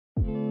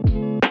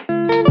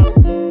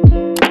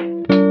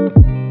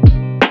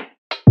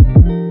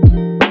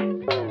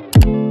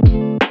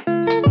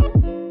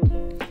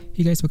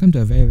guys, welcome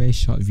to a very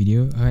short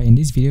video. Alright, in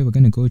this video we're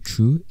going to go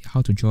through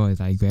how to draw a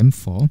diagram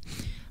for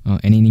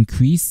an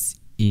increase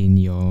in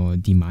your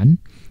demand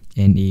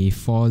and a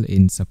fall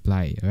in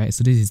supply. Alright,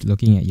 so this is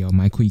looking at your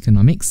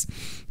microeconomics.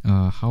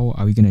 How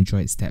are we going to draw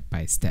it step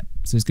by step?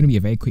 So it's going to be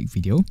a very quick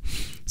video.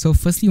 So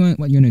firstly,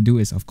 what you want to do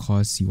is, of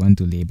course, you want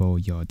to label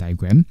your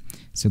diagram.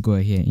 So go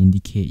ahead and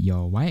indicate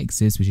your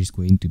y-axis, which is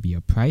going to be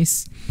your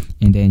price,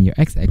 and then your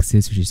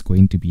x-axis, which is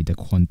going to be the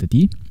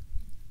quantity.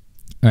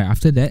 Alright,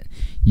 after that,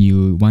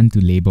 you want to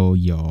label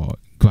your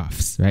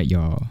graphs, right?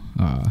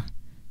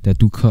 The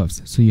two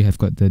curves. So you have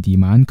got the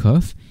demand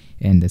curve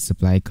and the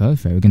supply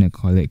curve, right? We're going to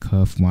call it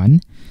curve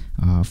 1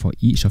 for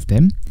each of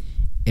them.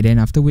 And then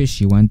after which,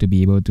 you want to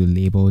be able to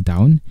label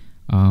down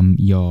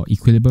your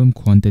equilibrium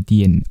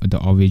quantity and the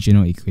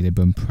original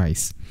equilibrium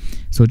price.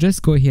 So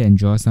just go ahead and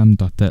draw some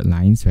dotted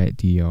lines, right,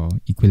 to your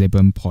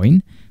equilibrium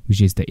point,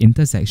 which is the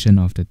intersection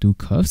of the two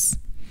curves.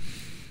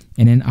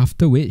 And then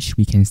after which,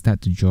 we can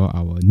start to draw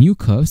our new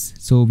curves.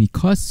 So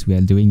because we are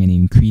doing an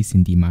increase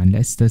in demand,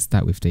 let's just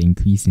start with the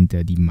increase in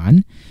the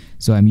demand.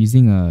 So I'm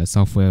using a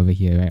software over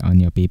here, right? On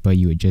your paper,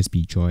 you would just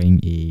be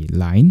drawing a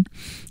line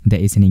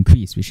that is an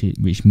increase,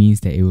 which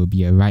means that it will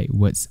be a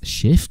rightwards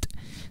shift.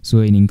 So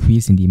an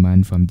increase in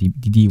demand from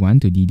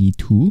DD1 to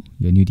DD2,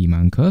 your new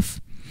demand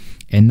curve.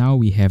 And now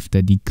we have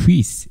the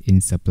decrease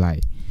in supply.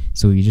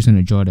 So you just want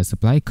to draw the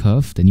supply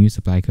curve, the new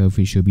supply curve,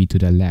 which will be to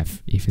the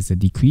left. If it's a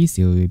decrease,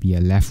 it will be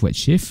a leftward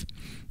shift.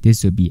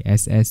 This will be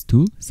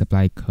SS2,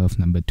 supply curve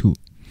number 2.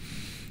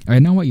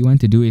 Alright, now what you want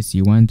to do is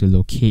you want to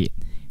locate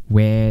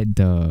where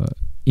the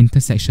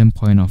intersection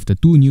point of the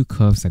two new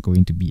curves are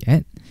going to be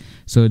at.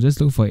 So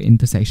just look for an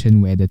intersection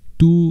where the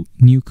two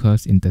new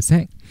curves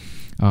intersect.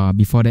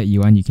 Before that,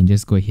 you can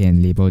just go ahead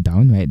and label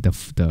down, right,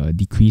 the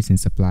decrease in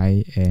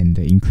supply and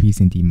the increase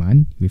in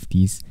demand with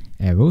these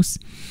arrows.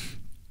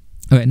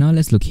 Alright, now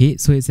let's locate.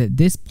 So it's at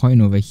this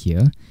point over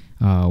here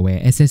where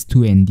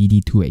SS2 and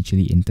DD2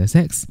 actually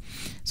intersects.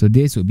 So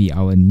this would be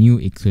our new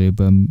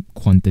equilibrium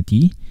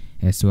quantity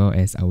as well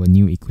as our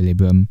new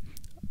equilibrium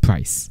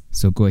price.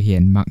 So go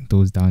ahead and mark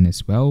those down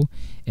as well.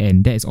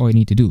 And that is all you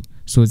need to do.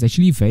 So it's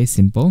actually very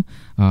simple.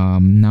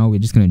 Now we're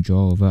just going to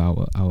draw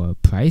over our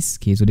price.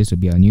 Okay, so this will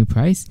be our new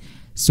price.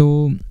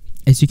 So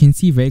as you can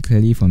see very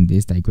clearly from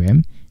this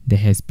diagram, there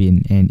has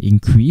been an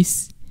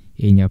increase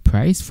in your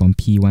price from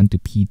P1 to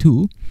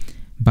P2.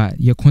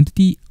 But your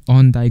quantity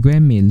on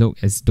diagram may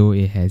look as though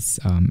it has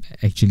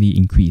actually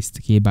increased,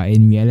 okay? But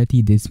in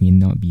reality, this may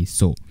not be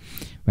so,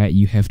 right?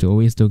 You have to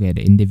always look at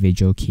the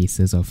individual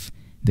cases of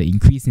the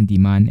increase in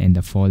demand and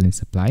the fall in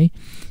supply,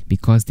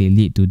 because they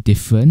lead to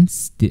different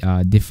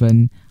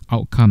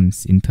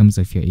outcomes in terms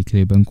of your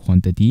equilibrium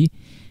quantity.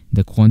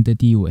 The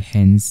quantity would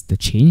hence the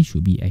change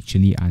will be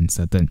actually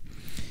uncertain.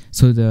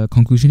 So the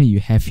conclusion that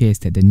you have here is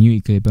that the new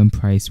equilibrium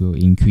price will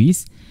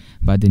increase,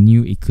 but the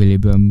new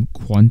equilibrium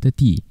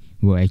quantity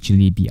will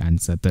actually be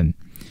uncertain.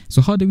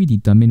 So how do we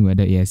determine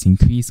whether it has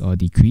increased or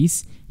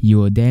decreased? You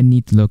will then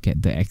need to look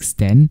at the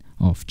extent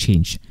of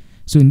change.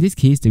 So in this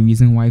case, the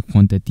reason why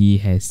quantity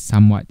has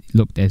somewhat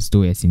looked as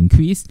though it has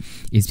increased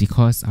is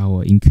because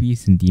our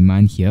increase in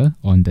demand here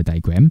on the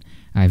diagram,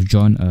 I've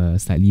drawn a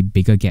slightly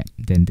bigger gap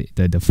than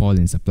the fall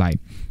in supply.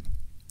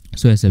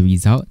 So as a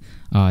result,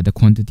 the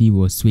quantity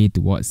will sway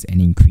towards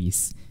an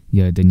increase,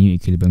 the new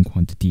equilibrium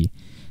quantity.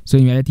 So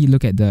in reality,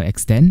 look at the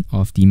extent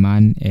of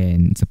demand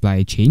and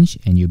supply change,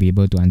 and you'll be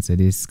able to answer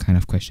this kind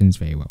of questions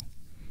very well.